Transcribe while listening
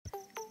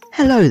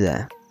Hello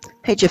there,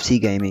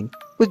 HFT Gaming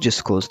with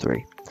Just Cause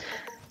 3.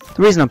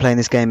 The reason I'm playing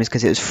this game is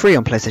because it was free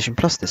on PlayStation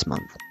Plus this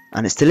month,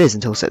 and it still is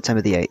until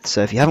September the 8th,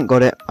 so if you haven't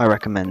got it, I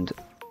recommend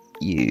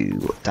you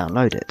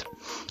download it.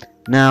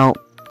 Now,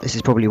 this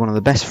is probably one of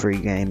the best free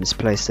games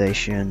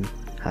PlayStation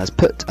has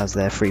put as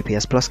their free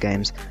PS Plus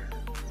games,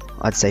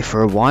 I'd say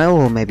for a while,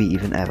 or maybe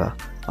even ever.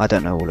 I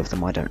don't know all of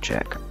them, I don't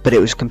check. But it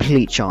was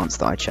complete chance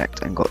that I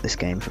checked and got this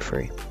game for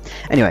free.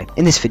 Anyway,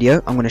 in this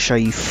video, I'm going to show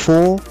you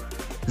 4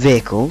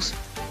 vehicles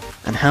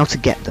and how to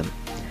get them.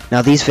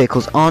 Now, these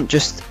vehicles aren't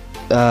just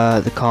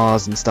the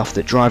cars and stuff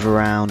that drive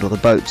around, or the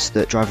boats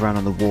that drive around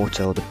on the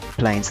water, or the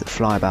planes that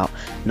fly about.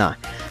 No.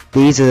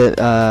 These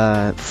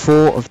are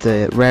 4 of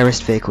the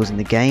rarest vehicles in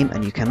the game,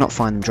 and you cannot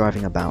find them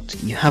driving about.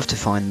 You have to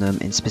find them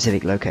in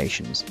specific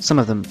locations. Some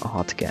of them are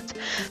hard to get.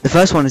 The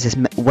first one is this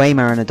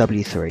Weimaraner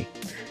W3.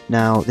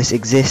 Now, this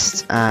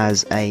exists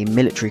as a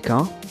military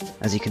car,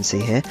 as you can see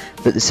here,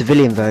 but the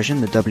civilian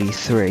version, the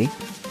W3,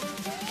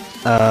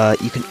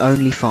 you can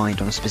only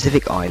find on a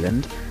specific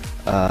island,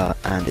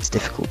 and it's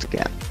difficult to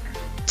get.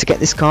 To get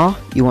this car,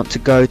 you want to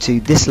go to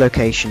this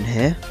location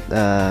here,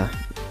 the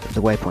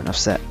waypoint I've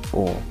set,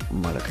 or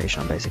my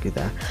location, I'm basically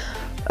there.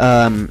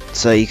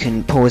 So you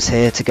can pause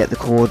here to get the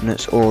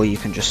coordinates, or you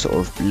can just sort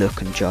of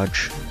look and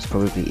judge. It's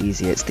probably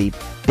easier. It's the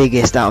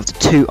biggest out of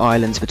the 2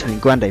 islands between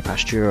Grande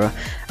Pastura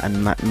and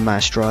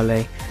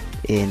Maestrale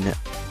in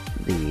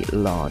the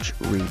large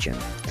region.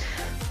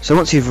 So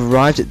once you've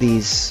arrived at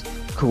these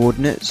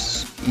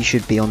coordinates, you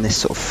should be on this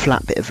sort of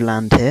flat bit of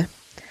land here,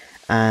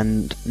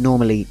 and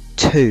normally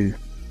 2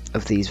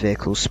 of these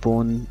vehicles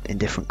spawn in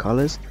different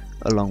colours,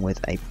 along with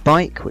a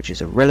bike, which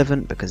is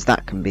irrelevant because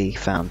that can be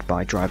found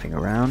by driving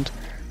around.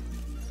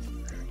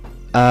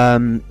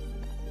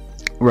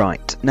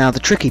 Right, now the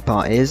tricky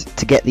part is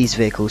to get these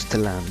vehicles to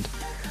land.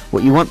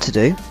 What you want to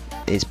do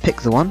is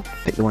pick the one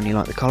you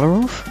like the colour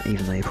of,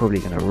 even though you're probably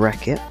going to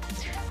wreck it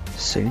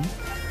soon.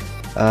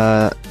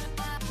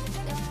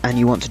 And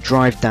you want to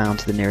drive down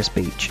to the nearest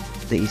beach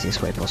the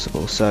easiest way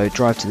possible. So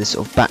drive to this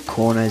sort of back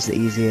corner is the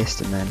easiest,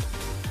 and then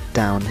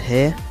down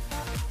here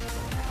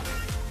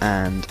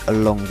and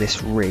along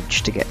this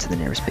ridge to get to the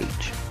nearest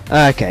beach.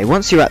 Okay,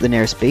 once you're at the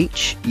nearest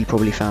beach, you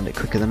probably found it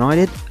quicker than I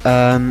did,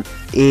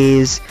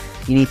 is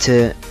you need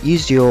to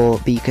use your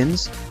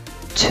beacons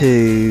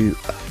to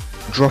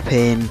drop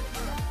in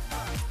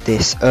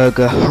this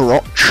Erga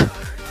Hroch.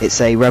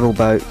 It's a rebel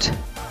boat.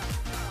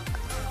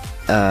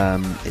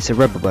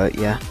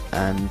 Yeah,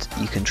 and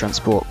you can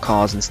transport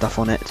cars and stuff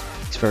on it.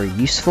 It's very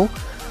useful.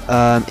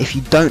 If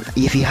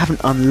you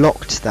haven't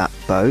unlocked that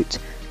boat,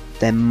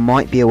 there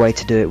might be a way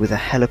to do it with a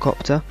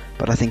helicopter,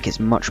 but I think it's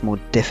much more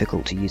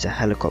difficult to use a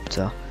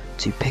helicopter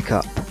to pick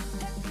up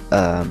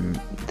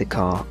the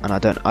car, and I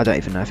don't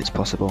even know if it's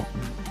possible.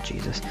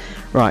 Jesus.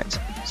 Right.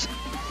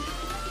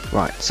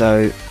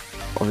 So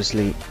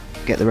obviously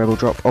get the rebel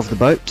drop of the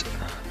boat,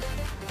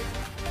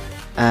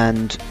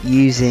 and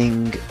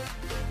using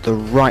the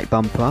right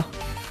bumper,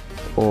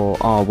 or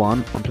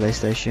R1 on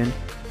PlayStation,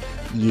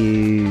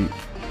 you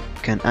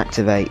can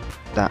activate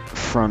that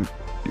front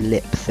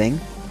lip thing,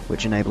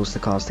 which enables the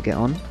cars to get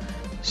on.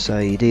 So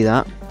you do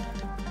that,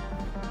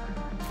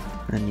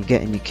 and you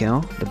get in your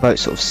kill. The boat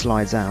sort of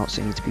slides out,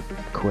 so you need to be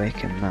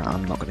quick, and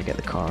I'm not going to get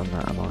the car on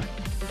that, am I?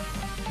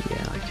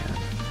 Yeah, I can.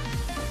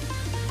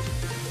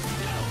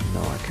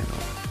 No, I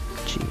cannot.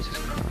 Jesus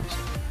Christ.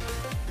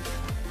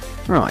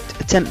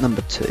 Right, attempt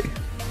number 2.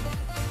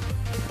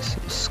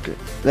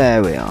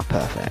 There we are,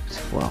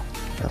 perfect. Well,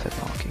 perfect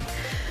parking.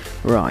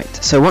 Right,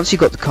 so once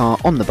you've got the car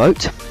on the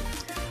boat,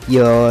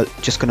 you're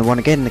just going to want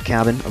to get in the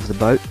cabin of the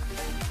boat.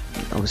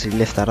 Obviously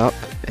lift that up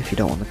if you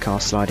don't want the car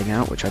sliding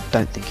out, which I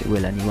don't think it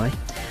will anyway.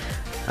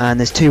 And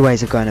there's 2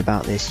 ways of going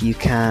about this. You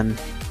can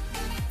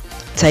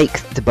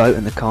take the boat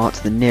and the car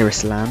to the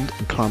nearest land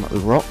and climb up the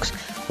rocks,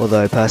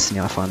 although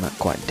personally I find that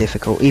quite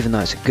difficult. Even though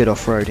it's a good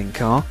off-roading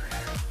car,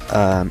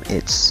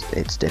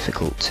 it's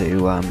difficult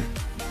to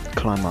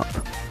climb up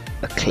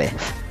a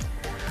cliff.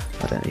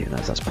 I don't even know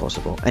if that's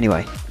possible.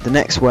 Anyway, the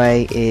next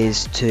way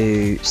is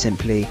to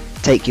simply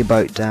take your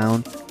boat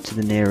down to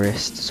the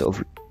nearest sort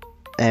of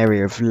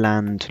area of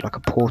land, like a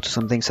port or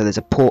something. So there's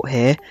a port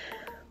here,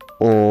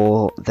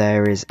 or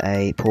there is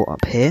a port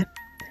up here.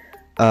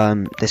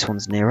 This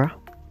one's nearer,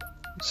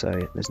 so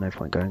there's no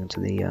point going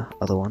into the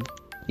other one.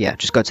 Yeah,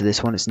 just go to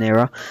this one, it's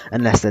nearer,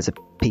 unless there's a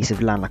piece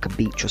of land like a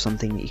beach or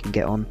something that you can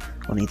get on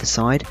either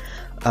side.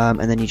 And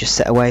then you just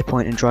set a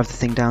waypoint and drive the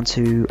thing down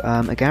to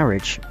a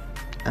garage,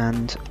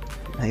 and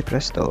hey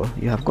presto,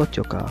 you have got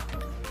your car.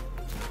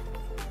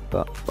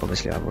 But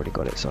obviously I've already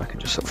got it, so I can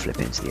just sort of flip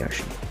it into the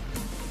ocean.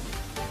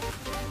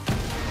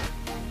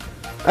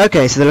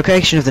 Okay, so the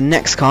location of the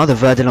next car, the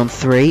Verdeleon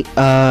 3,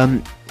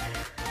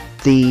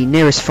 the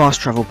nearest fast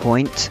travel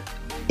point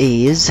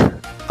is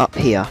up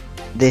here.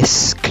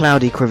 This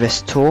Cloudy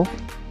Crevasse Tor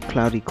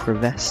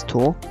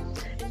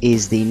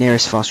is the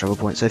nearest fast travel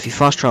point. So if you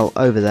fast travel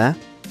over there,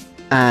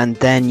 and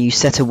then you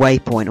set a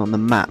waypoint on the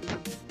map,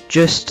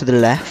 just to the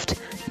left,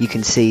 you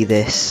can see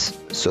this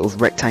sort of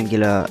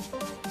rectangular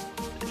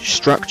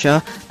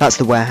structure. That's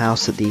the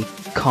warehouse that the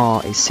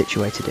car is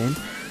situated in.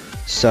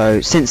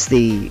 So since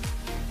the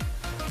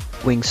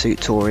wingsuit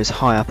tour is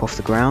high up off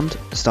the ground,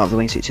 the start of the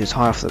wingsuit tour is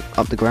high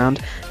up the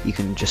ground, you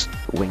can just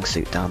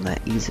wingsuit down there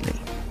easily.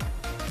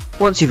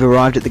 Once you've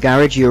arrived at the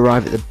garage, you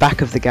arrive at the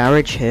back of the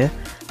garage here,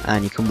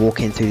 and you can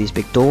walk in through these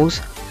big doors,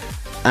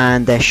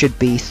 and there should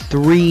be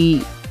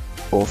 3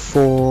 or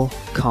 4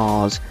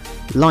 cars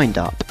lined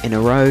up in a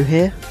row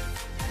here,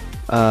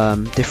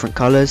 different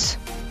colours.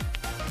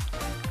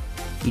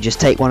 You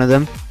just take one of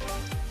them,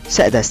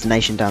 set a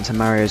destination down to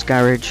Mario's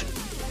garage,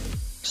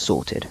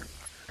 sorted.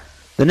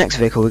 The next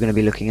vehicle we're going to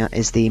be looking at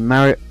is the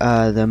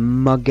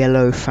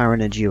Mugello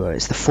Farina Duo.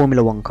 It's the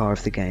Formula 1 car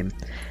of the game.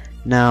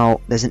 Now,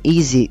 there's the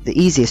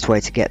easiest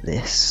way to get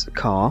this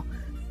car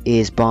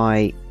is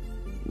by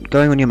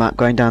going on your map,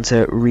 going down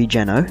to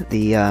Mugello,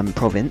 the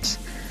province,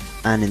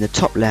 and in the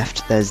top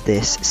left there's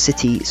this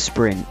City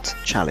Sprint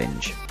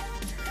Challenge.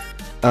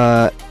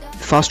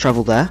 Fast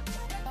travel there.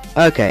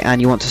 Okay,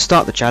 and you want to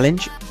start the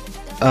challenge.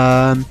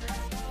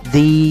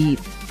 The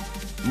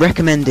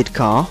recommended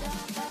car,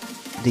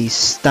 the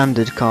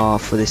standard car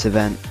for this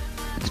event,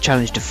 the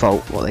challenge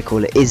default, what they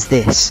call it, is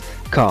this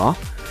car.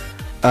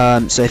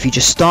 So if you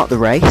just start the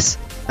race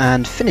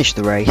and finish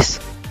the race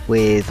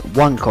with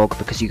 1 cog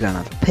because you're going to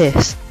have a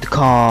piss, the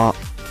car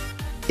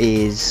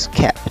is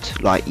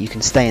kept. Like, you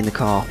can stay in the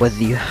car whether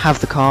you have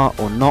the car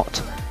or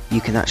not.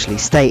 You can actually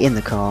stay in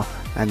the car,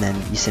 and then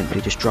you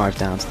simply just drive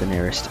down to the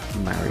nearest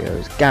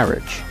Mario's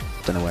garage.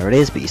 Don't know where it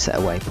is, but you set a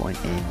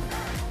waypoint in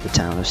the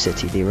town of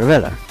City di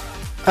Ravello.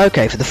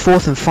 Okay, for the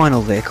 4th and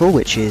final vehicle,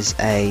 which is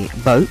a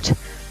boat,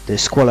 the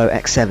Squalo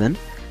X7.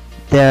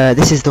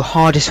 This is the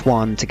hardest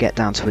one to get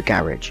down to a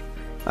garage.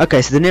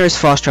 Okay, so the nearest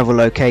fast travel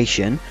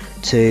location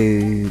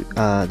to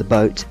the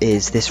boat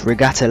is this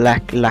Regatta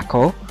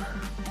Laco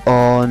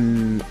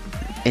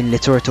in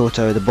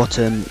Littoratorto, the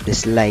bottom,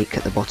 this lake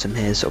at the bottom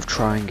here, sort of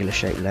triangular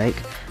shaped lake.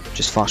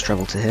 Just fast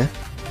travel to here.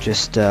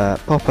 Just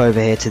pop over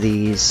here to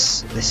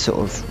this sort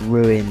of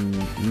ruin,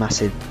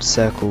 massive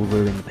circle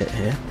ruin bit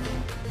here.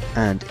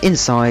 And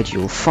inside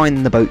you'll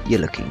find the boat you're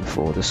looking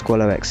for. The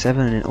Squalo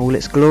X7 in all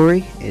its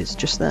glory is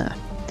just there.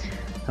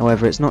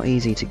 However, it's not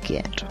easy to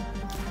get.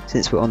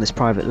 Since we're on this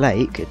private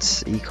lake,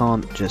 you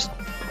can't just,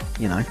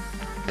 you know,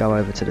 go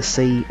over to the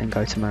sea and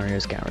go to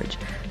Mario's garage.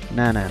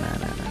 No.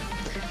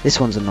 This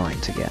one's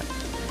annoying to get.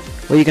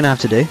 What you're going to have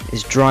to do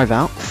is drive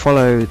out,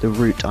 follow the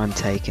route I'm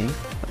taking,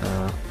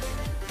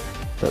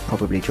 but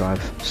probably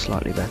drive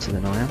slightly better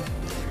than I am.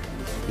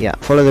 Yeah,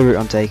 follow the route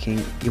I'm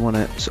taking. You want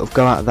to sort of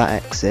go out of that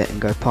exit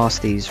and go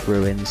past these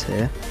ruins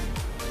here.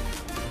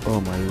 Oh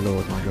my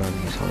lord, my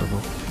driving is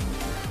horrible.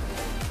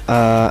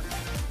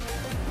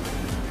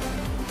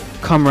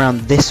 Come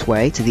around this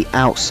way to the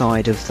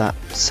outside of that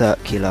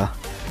circular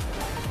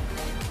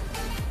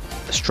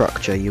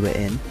structure you were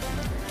in,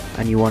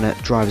 and you want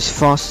to drive as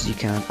fast as you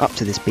can up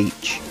to this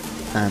beach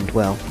and,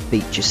 well,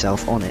 beach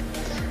yourself on it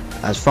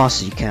as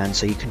fast as you can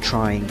so you can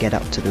try and get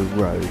up to the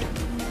road,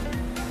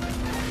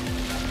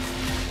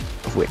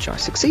 of which I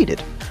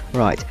succeeded.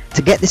 Right,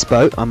 to get this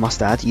boat, I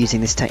must add,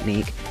 using this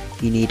technique,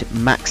 you need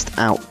maxed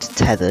out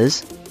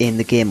tethers in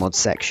the gear mod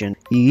section.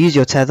 You use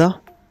your tether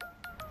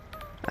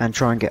and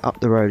try and get up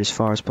the road as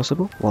far as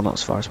possible. Well, not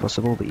as far as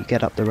possible, but you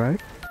get up the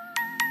road.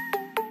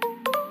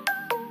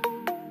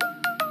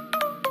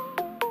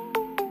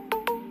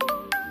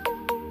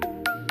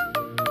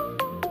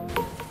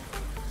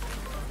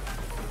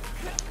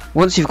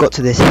 Once you've got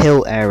to this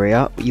hill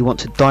area, you want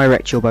to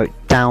direct your boat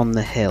down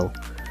the hill.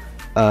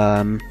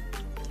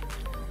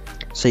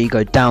 So you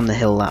go down the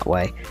hill that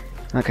way. In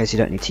that case, you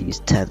don't need to use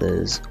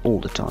tethers all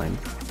the time.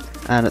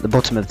 And at the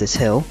bottom of this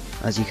hill,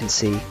 as you can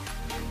see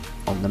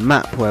on the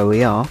map where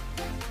we are,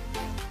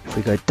 if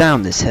we go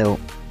down this hill,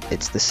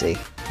 it's the sea.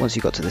 Once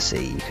you got to the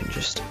sea, you can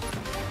just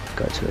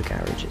go to a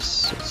garage.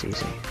 It's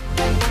easy.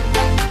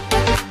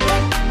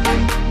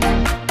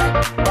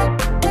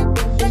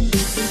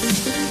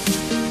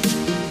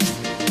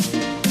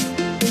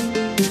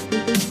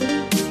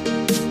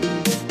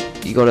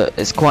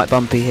 It's quite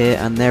bumpy here,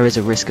 and there is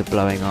a risk of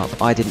blowing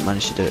up. I didn't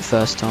manage to do it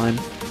first time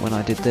when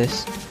I did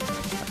this.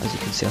 As you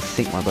can see, I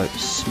think my boat's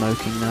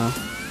smoking now,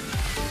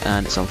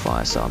 and it's on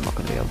fire, so I'm not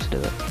going to be able to do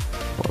it.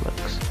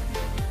 Bollocks.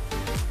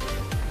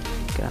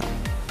 Get out.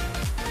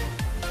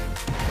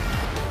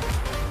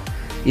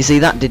 You see,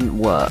 that didn't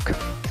work,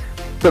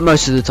 but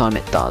most of the time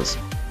it does.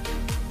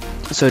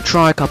 So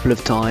try a couple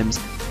of times,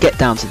 get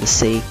down to the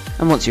sea,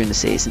 and once you're in the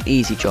sea, it's an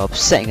easy job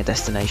setting a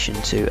destination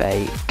to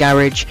a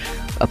garage,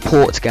 a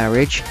port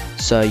garage,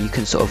 so you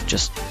can sort of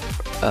just,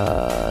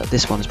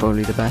 this one's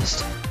probably the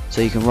best,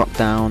 so you can rock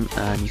down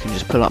and you can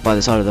just pull up by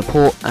the side of the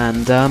port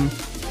and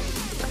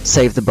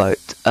save the boat.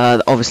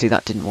 Obviously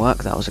that didn't work,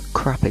 that was a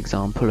crap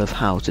example of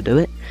how to do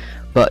it,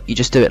 but you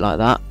just do it like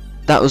that.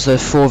 That was the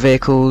 4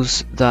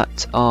 vehicles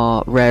that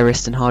are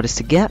rarest and hardest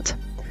to get.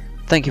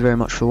 Thank you very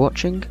much for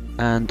watching,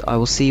 and I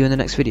will see you in the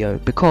next video,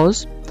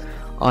 because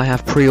I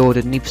have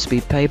pre-ordered Need for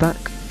Speed Payback,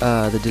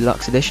 the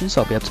deluxe edition,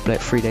 so I'll be able to play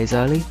it 3 days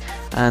early,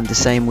 and the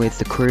same with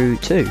the Crew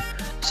too.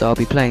 So I'll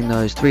be playing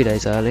those 3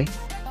 days early,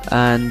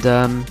 and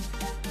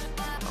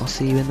I'll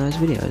see you in those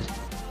videos.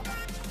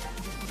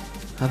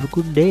 Have a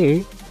good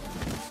day.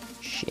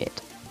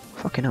 Shit.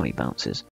 Fucking hell, he bounces.